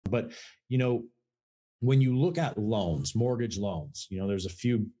But, when you look at loans, mortgage loans, there's a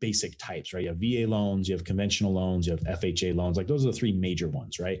few basic types, right? You have VA loans, you have conventional loans, you have FHA loans. Like those are the three major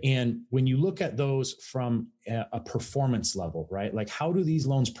ones, right? And when you look at those from a performance level, right? Like how do these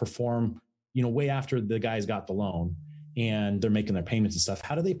loans perform, way after the guys got the loan and they're making their payments and stuff?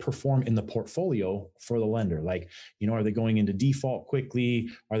 How do they perform in the portfolio for the lender? Like, are they going into default quickly?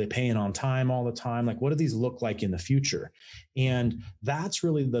 Are they paying on time all the time? Like, what do these look like in the future? And that's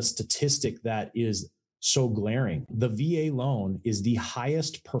really the statistic that is so glaring. The VA loan is the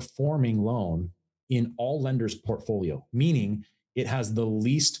highest performing loan in all lenders' portfolio, meaning it has the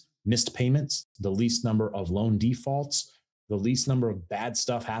least missed payments, the least number of loan defaults, the least number of bad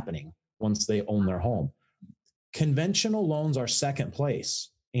stuff happening once they own their home. Conventional loans are second place,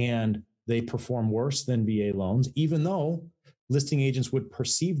 and they perform worse than VA loans, even though listing agents would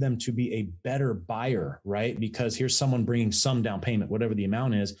perceive them to be a better buyer, right? Because here's someone bringing some down payment, whatever the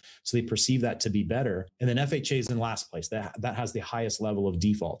amount is. So they perceive that to be better. And then FHA is in last place. That has the highest level of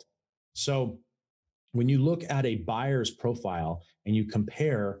default. So when you look at a buyer's profile and you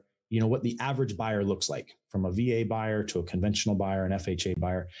compare, what the average buyer looks like from a VA buyer to a conventional buyer, an FHA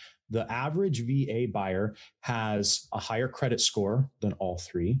buyer, the average VA buyer has a higher credit score than all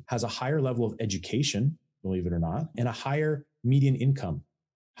three, has a higher level of education, believe it or not, and a higher median income,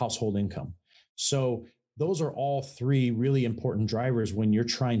 household income. So those are all three really important drivers when you're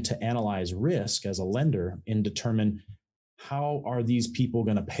trying to analyze risk as a lender and determine how are these people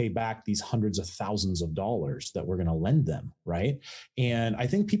going to pay back these hundreds of thousands of dollars that we're going to lend them, right? And I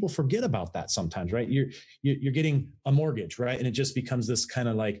think people forget about that sometimes, right? You're getting a mortgage, right? And it just becomes this kind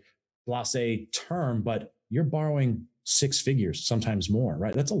of like blasé term, but you're borrowing six figures, sometimes more,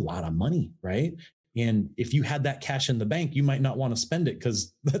 right? That's a lot of money, right? And if you had that cash in the bank, you might not want to spend it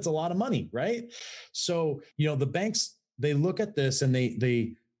because that's a lot of money, right? So, the banks, they look at this and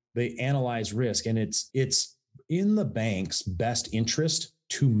they analyze risk, and it's in the bank's best interest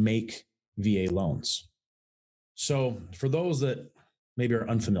to make VA loans. So for those that maybe are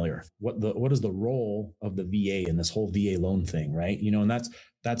unfamiliar, what is the role of the VA in this whole VA loan thing, right? And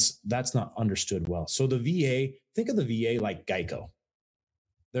that's not understood well. So the VA, think of the VA like Geico.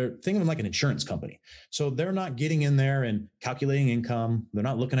 They're thinking of them like an insurance company. So they're not getting in there and calculating income. They're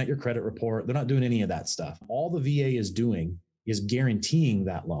not looking at your credit report. They're not doing any of that stuff. All the VA is doing is guaranteeing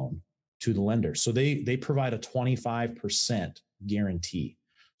that loan to the lender. So they provide a 25% guarantee.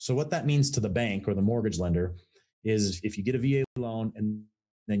 So what that means to the bank or the mortgage lender is if you get a VA loan and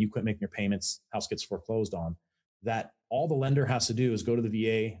then you quit making your payments, house gets foreclosed on, that all the lender has to do is go to the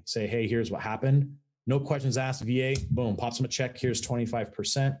VA, say, hey, here's what happened. No questions asked, VA, boom, pops them a check. Here's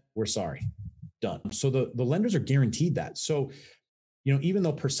 25%. We're sorry. Done. So the lenders are guaranteed that. So, even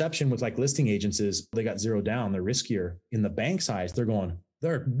though perception with like listing agents is they got zero down, they're riskier, in the bank's eyes,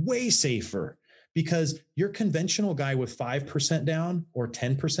 they're way safer because your conventional guy with 5% down or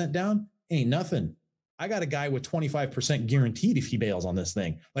 10% down ain't nothing. I got a guy with 25% guaranteed if he bails on this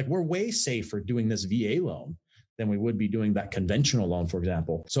thing. Like we're way safer doing this VA loan than we would be doing that conventional loan, for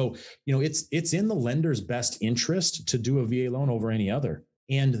example. So, it's in the lender's best interest to do a VA loan over any other.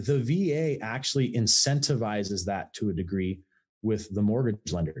 And the VA actually incentivizes that to a degree with the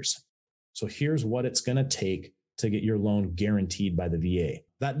mortgage lenders. So here's what it's going to take to get your loan guaranteed by the VA.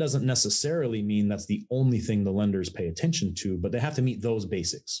 That doesn't necessarily mean that's the only thing the lenders pay attention to, but they have to meet those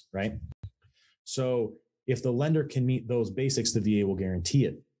basics, right? So if the lender can meet those basics, the VA will guarantee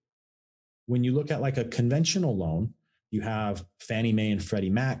it. When you look at like a conventional loan, you have Fannie Mae and Freddie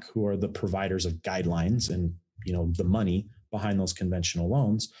Mac, who are the providers of guidelines and, the money behind those conventional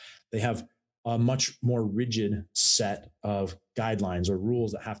loans. They have a much more rigid set of guidelines or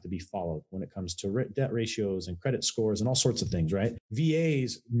rules that have to be followed when it comes to debt ratios and credit scores and all sorts of things, right?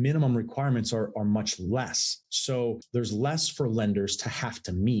 VA's minimum requirements are much less. So there's less for lenders to have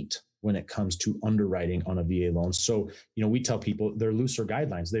to meet when it comes to underwriting on a VA loan. So, we tell people they're looser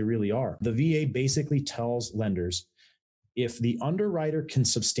guidelines. They really are. The VA basically tells lenders, if the underwriter can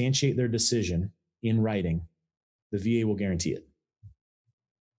substantiate their decision in writing, the VA will guarantee it.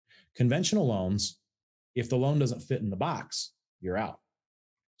 Conventional loans, if the loan doesn't fit in the box, you're out.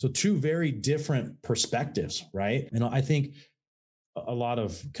 So two very different perspectives, right? And I think a lot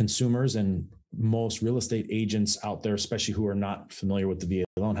of consumers and most real estate agents out there, especially who are not familiar with the VA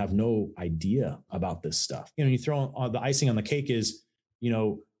loan, have no idea about this stuff. You throw on the icing on the cake is,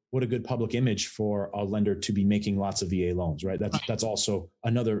 what a good public image for a lender to be making lots of VA loans, right? That's also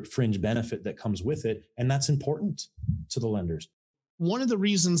another fringe benefit that comes with it. And that's important to the lenders. One of the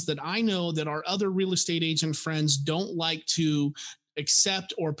reasons that I know that our other real estate agent friends don't like to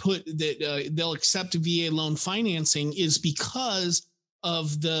accept or put that they'll accept VA loan financing is because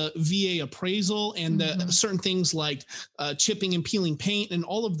of the VA appraisal and the certain things like chipping and peeling paint and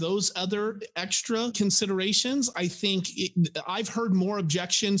all of those other extra considerations, I think I've heard more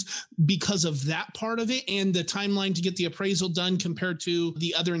objections because of that part of it and the timeline to get the appraisal done compared to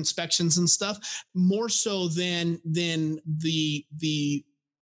the other inspections and stuff, more so than the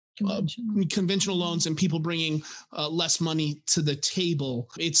conventional loans and people bringing less money to the table.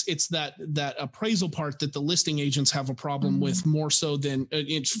 It's that appraisal part that the listing agents have a problem with more so than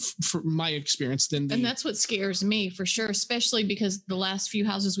for my experience and that's what scares me for sure, especially because the last few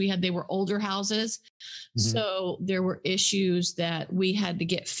houses we had, they were older houses. So there were issues that we had to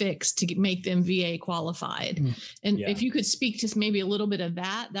get fixed to make them VA qualified. And if you could speak to maybe a little bit of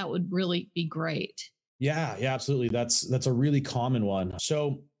that would really be great. Yeah, absolutely. That's a really common one.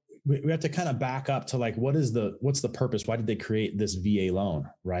 So we have to kind of back up to like, what's the purpose? Why did they create this VA loan?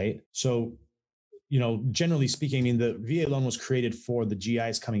 Right. So, generally speaking, I mean, the VA loan was created for the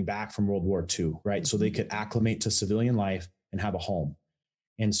GIs coming back from World War II, right? So they could acclimate to civilian life and have a home.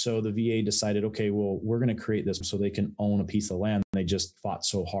 And so the VA decided, okay, well, we're going to create this so they can own a piece of land they just fought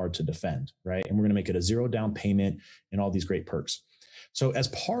so hard to defend, right? And we're going to make it a 0 down payment and all these great perks. So as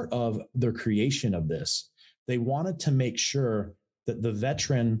part of their creation of this, they wanted to make sure that the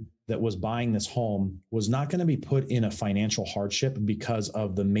veteran that was buying this home was not going to be put in a financial hardship because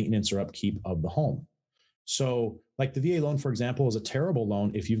of the maintenance or upkeep of the home. So like the VA loan, for example, is a terrible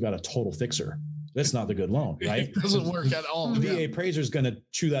loan if you've got a total fixer. That's not the good loan, right? It doesn't work at all. The VA appraiser is going to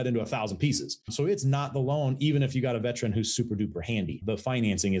chew that into 1,000 pieces. So it's not the loan, even if you got a veteran who's super duper handy. The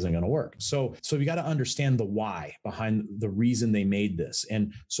financing isn't going to work. So you got to understand the why behind the reason they made this.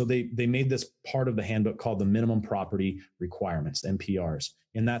 And so they made this part of the handbook called the minimum property requirements, MPRs.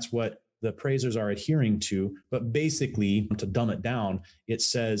 And that's what the appraisers are adhering to. But basically, to dumb it down, it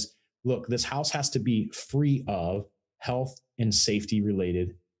says, look, this house has to be free of health and safety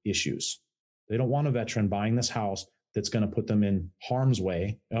related issues. They don't want a veteran buying this house that's going to put them in harm's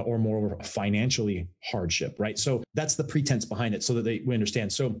way or more financially hardship, right? So that's the pretense behind it so that we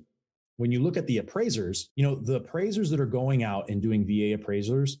understand. So when you look at the appraisers, the appraisers that are going out and doing VA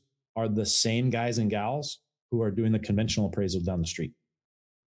appraisers are the same guys and gals who are doing the conventional appraisal down the street.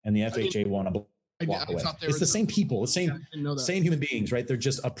 And the FHA want to block away. It's the same people, the same human beings, right? They're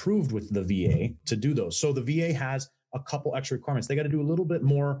just approved with the VA to do those. So the VA has a couple extra requirements. They got to do a little bit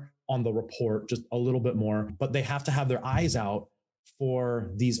more on the report, just a little bit more, but they have to have their eyes out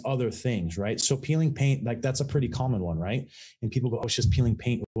for these other things, right? So peeling paint, like that's a pretty common one, right? And people go, oh, it's just peeling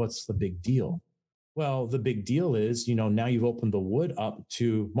paint. What's the big deal? Well, the big deal is, now you've opened the wood up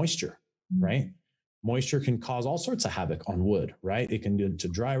to moisture, right? Moisture can cause all sorts of havoc on wood, right? It can lead to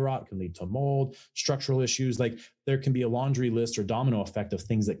dry rot, can lead to mold, structural issues. Like there can be a laundry list or domino effect of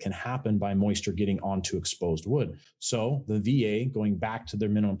things that can happen by moisture getting onto exposed wood. So the VA, going back to their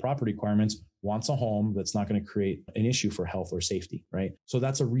minimum property requirements, wants a home that's not going to create an issue for health or safety, right? So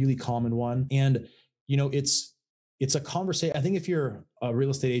that's a really common one. And, it's a conversation. I think if you're a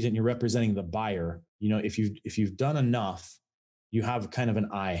real estate agent, you're representing the buyer, if you've done enough, you have kind of an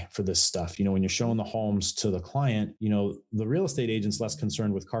eye for this stuff. When you're showing the homes to the client, the real estate agent's less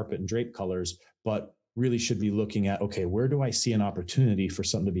concerned with carpet and drape colors, but really should be looking at, okay, where do I see an opportunity for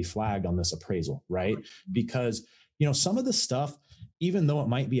something to be flagged on this appraisal, right? Because, some of the stuff, even though it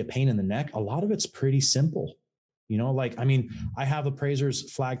might be a pain in the neck, a lot of it's pretty simple. I have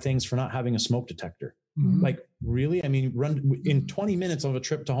appraisers flag things for not having a smoke detector. Like really? Run in 20 minutes of a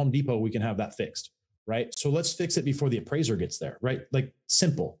trip to Home Depot, we can have that fixed. Right. So let's fix it before the appraiser gets there. Right. Like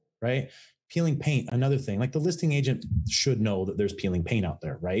simple. Right. Peeling paint, another thing. Like the listing agent should know that there's peeling paint out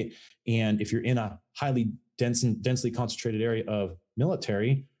there. Right. And if you're in a highly densely concentrated area of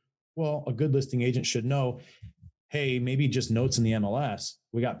military, well, a good listing agent should know, hey, maybe just notes in the MLS.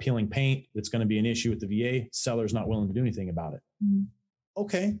 We got peeling paint. It's going to be an issue with the VA. Seller's not willing to do anything about it.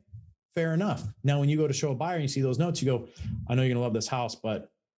 Okay. Fair enough. Now, when you go to show a buyer and you see those notes, you go, I know you're going to love this house, but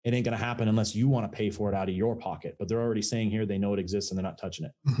it ain't going to happen unless you want to pay for it out of your pocket. But they're already saying here, they know it exists and they're not touching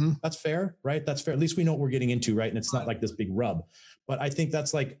it. That's fair, right? That's fair. At least we know what we're getting into, right? And it's not like this big rub. But I think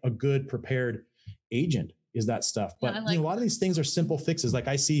that's like a good prepared agent is that stuff. But a lot of these things are simple fixes. Like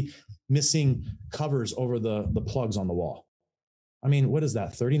I see missing covers over the plugs on the wall. What is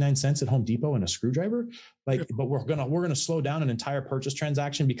that? 39 cents at Home Depot and a screwdriver? But we're gonna slow down an entire purchase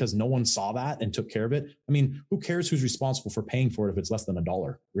transaction because no one saw that and took care of it. Who cares who's responsible for paying for it if it's less than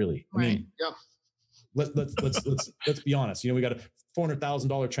 $1, really? Right. Let's be honest. We got a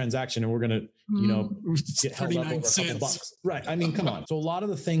 $400,000 transaction and we're gonna, get held up over a couple bucks. Right. Come on. So a lot of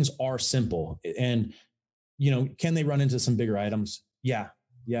the things are simple, and can they run into some bigger items? Yeah,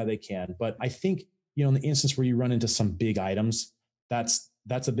 they can. But I think in the instance where you run into some big items, that's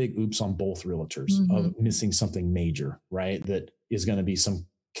a big oops on both realtors Mm-hmm. of missing something major, right? That is going to be some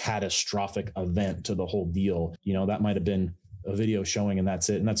catastrophic event to the whole deal. That might have been a video showing and that's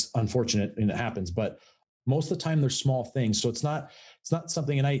it. And that's unfortunate and it happens, but most of the time they're small things. So it's not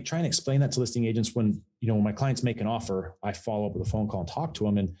something, and I try and explain that to listing agents when my clients make an offer, I follow up with a phone call and talk to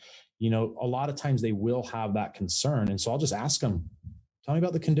them. And, a lot of times they will have that concern. And so I'll just ask them, tell me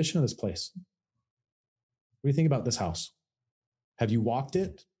about the condition of this place. What do you think about this house? Have you walked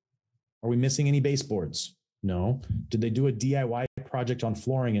it? Are we missing any baseboards? No. Did they do a DIY project on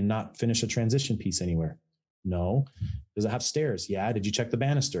flooring and not finish a transition piece anywhere? No. Does it have stairs? Yeah. Did you check the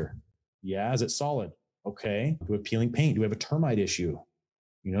banister? Yeah. Is it solid? Okay. Do we have peeling paint? Do we have a termite issue?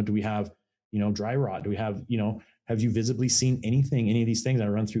 Do we have, dry rot? Do we have, have you visibly seen any of these things? I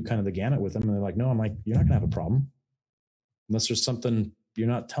run through kind of the gamut with them and they're like, no, I'm like, you're not gonna have a problem unless there's something you're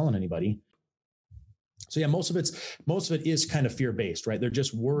not telling anybody. So yeah, most of it is kind of fear-based, right? They're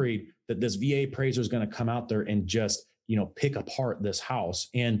just worried that this VA appraiser is going to come out there and just, pick apart this house.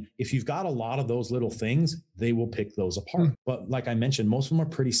 And if you've got a lot of those little things, they will pick those apart. But like I mentioned, most of them are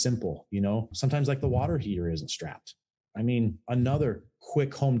pretty simple. Sometimes like the water heater isn't strapped. I mean, another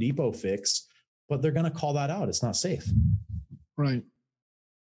quick Home Depot fix, but they're going to call that out. It's not safe. Right.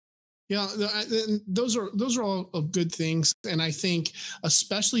 Yeah, those are all good things. And I think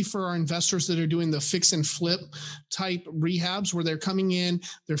especially for our investors that are doing the fix and flip type rehabs where they're coming in,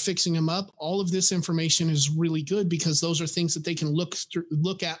 they're fixing them up. All of this information is really good because those are things that they can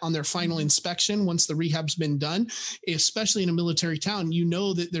look at on their final inspection once the rehab's been done, especially in a military town.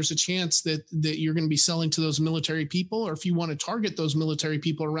 That there's a chance that you're going to be selling to those military people, or if you want to target those military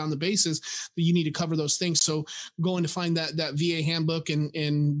people around the bases, that you need to cover those things. So going to find that VA handbook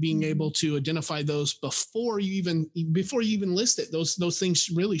and being able to identify those before you even list it. Those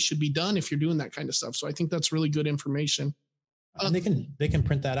things really should be done if you're doing that kind of stuff. So I think that's really good information. And they can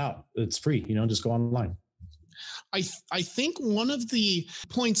print that out. It's free, just go online. I think one of the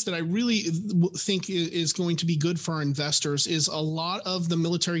points that I really think is going to be good for our investors is a lot of the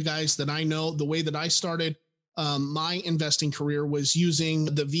military guys that I know, the way that I started my investing career was using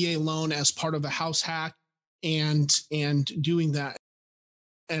the VA loan as part of a house hack and doing that.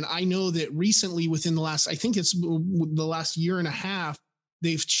 And I know that recently within the last year and a half,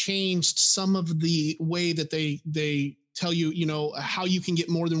 they've changed some of the way that they tell you, how you can get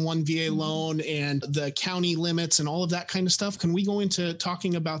more than one VA loan and the county limits and all of that kind of stuff. Can we go into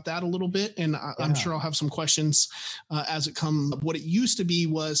talking about that a little bit? And I'm sure I'll have some questions as it comes. What it used to be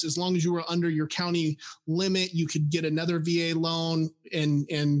was as long as you were under your county limit, you could get another VA loan.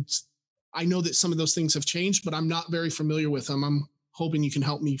 And I know that some of those things have changed, but I'm not very familiar with them. I'm hoping you can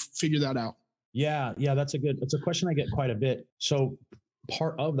help me figure that out. Yeah. That's a question I get quite a bit. So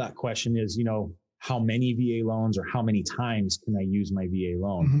part of that question is, how many VA loans or how many times can I use my VA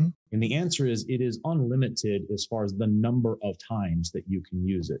loan? Mm-hmm. And the answer is it is unlimited as far as the number of times that you can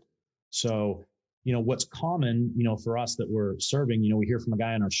use it. So, what's common, for us that we're serving, we hear from a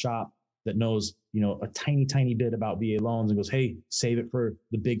guy in our shop that knows, a tiny, tiny bit about VA loans and goes, hey, save it for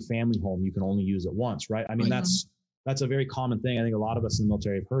the big family home. You can only use it once, right? I mean, that's a very common thing. I think a lot of us in the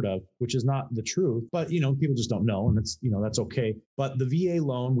military have heard of, which is not the truth, but people just don't know. And that's okay. But the VA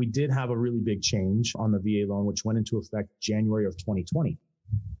loan, we did have a really big change on the VA loan, which went into effect January of 2020.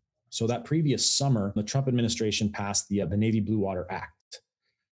 So that previous summer, the Trump administration passed the Navy Blue Water Act.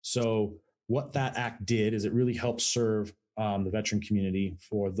 So what that act did is it really helped serve the veteran community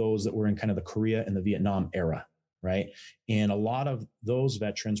for those that were in kind of the Korea and the Vietnam era. Right. And a lot of those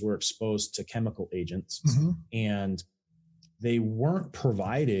veterans were exposed to chemical agents and they weren't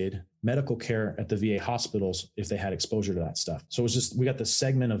provided medical care at the VA hospitals if they had exposure to that stuff. So it's just, we got this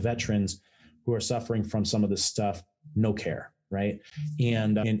segment of veterans who are suffering from some of this stuff, no care. Right.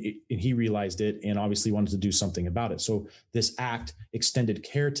 And he realized it and obviously wanted to do something about it. So this act extended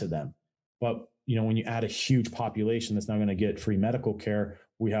care to them. But, when you add a huge population that's now going to get free medical care,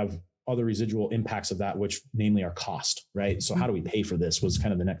 we have other residual impacts of that, which namely are cost, right? So how do we pay for this was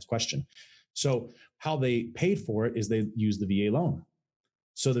kind of the next question. So how they paid for it is they used the VA loan.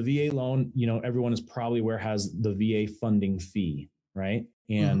 So the VA loan, everyone is probably aware has the VA funding fee, right?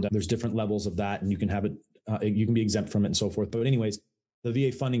 And there's different levels of that and you can have it, you can be exempt from it and so forth. But anyways, the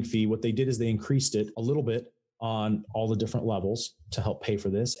VA funding fee, what they did is they increased it a little bit on all the different levels to help pay for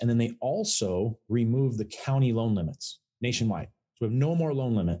this. And then they also removed the county loan limits nationwide. So we have no more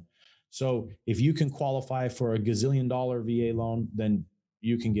loan limit. So if you can qualify for a gazillion dollar VA loan, then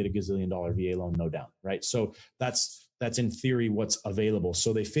you can get a gazillion dollar VA loan, no doubt, right? So that's in theory what's available.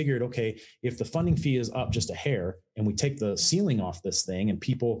 So they figured, okay, if the funding fee is up just a hair and we take the ceiling off this thing and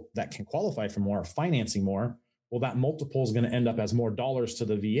people that can qualify for more are financing more, Well, that multiple is going to end up as more dollars to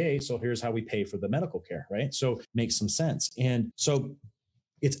the VA. So here's how we pay for the medical care, right? So makes some sense. And so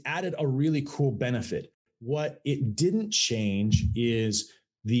it's added a really cool benefit. What it didn't change is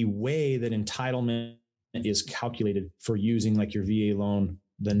the way that entitlement is calculated for using like your VA loan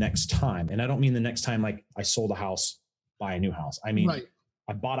the next time. And I don't mean the next time like I sold a house, buy a new house. I mean, right.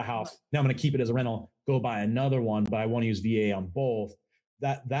 I bought a house. Now I'm going to keep it as a rental, go buy another one, but I want to use VA on both.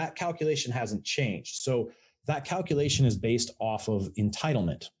 That calculation hasn't changed. So that calculation is based off of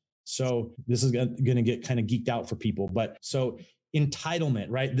entitlement. So this is going to get kind of geeked out for people, but so entitlement,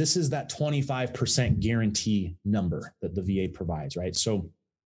 right? This is that 25% guarantee number that the VA provides, right? So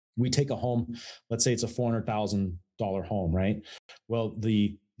we take a home, let's say it's a $400,000 home, right? Well,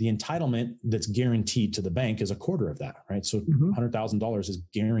 the entitlement that's guaranteed to the bank is a quarter of that, right? So $100,000 is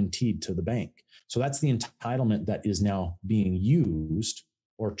guaranteed to the bank. So that's the entitlement that is now being used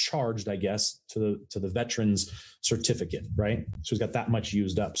or charged, I guess, to the veteran's certificate, right? So he's got that much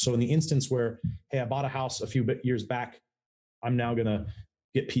used up. So in the instance where, hey, I bought a house a few years back, I'm now going to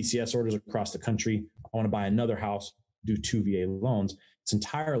get PCS orders across the country. I want to buy another house, do 2 VA loans. It's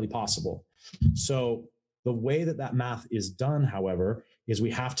entirely possible. So the way that math is done, however, is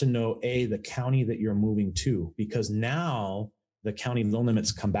we have to know, the county that you're moving to, because now the county loan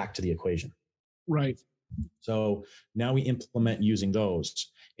limits come back to the equation. Right. So now we implement using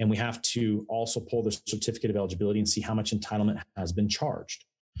those, and we have to also pull the certificate of eligibility and see how much entitlement has been charged.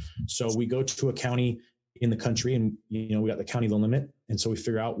 So we go to a county in the country and, we got the county loan limit. And so we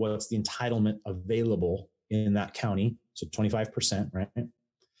figure out what's the entitlement available in that county. So 25%, right? And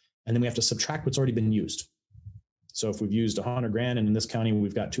then we have to subtract what's already been used. So if we've used 100 grand and in this county,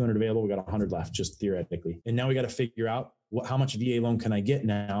 we've got 200 available, we got 100 left, just theoretically. And now we got to figure out how much VA loan can I get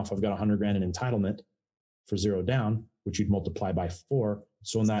now if I've got 100 grand in entitlement for 0 down, which you'd multiply by 4.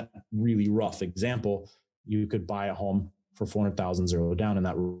 So in that really rough example, you could buy a home for 400,000 0 down in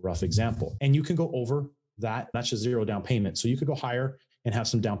that rough example. And you can go over that. That's just 0 down payment. So you could go higher and have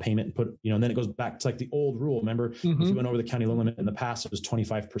some down payment and put, and then it goes back to like the old rule. Remember, if you went over the county loan limit in the past, it was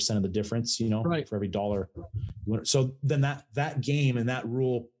 25% of the difference, right, for every dollar. So then that game and that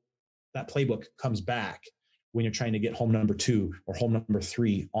rule, that playbook comes back when you're trying to get home number 2 or home number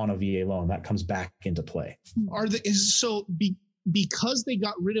 3 on a VA loan. That comes back into play. Because they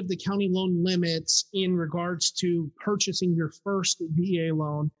got rid of the county loan limits in regards to purchasing your first VA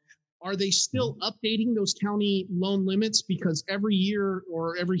loan, are they still updating those county loan limits? Because every year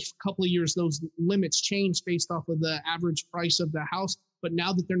or every couple of years, those limits change based off of the average price of the house. But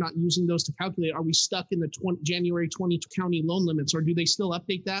now that they're not using those to calculate, are we stuck in the January 20 county loan limits, or do they still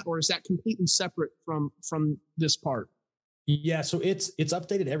update that? Or is that completely separate from this part? Yeah, so it's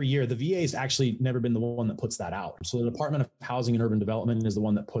updated every year. The VA has actually never been the one that puts that out. So the Department of Housing and Urban Development is the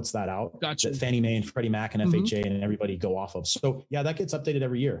one that puts that out. Gotcha. That Fannie Mae and Freddie Mac and FHA and everybody go off of. So yeah, that gets updated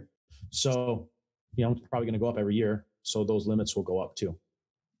every year. So, it's probably going to go up every year. So those limits will go up too.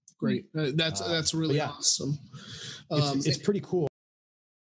 Great. That's really awesome. It's pretty cool.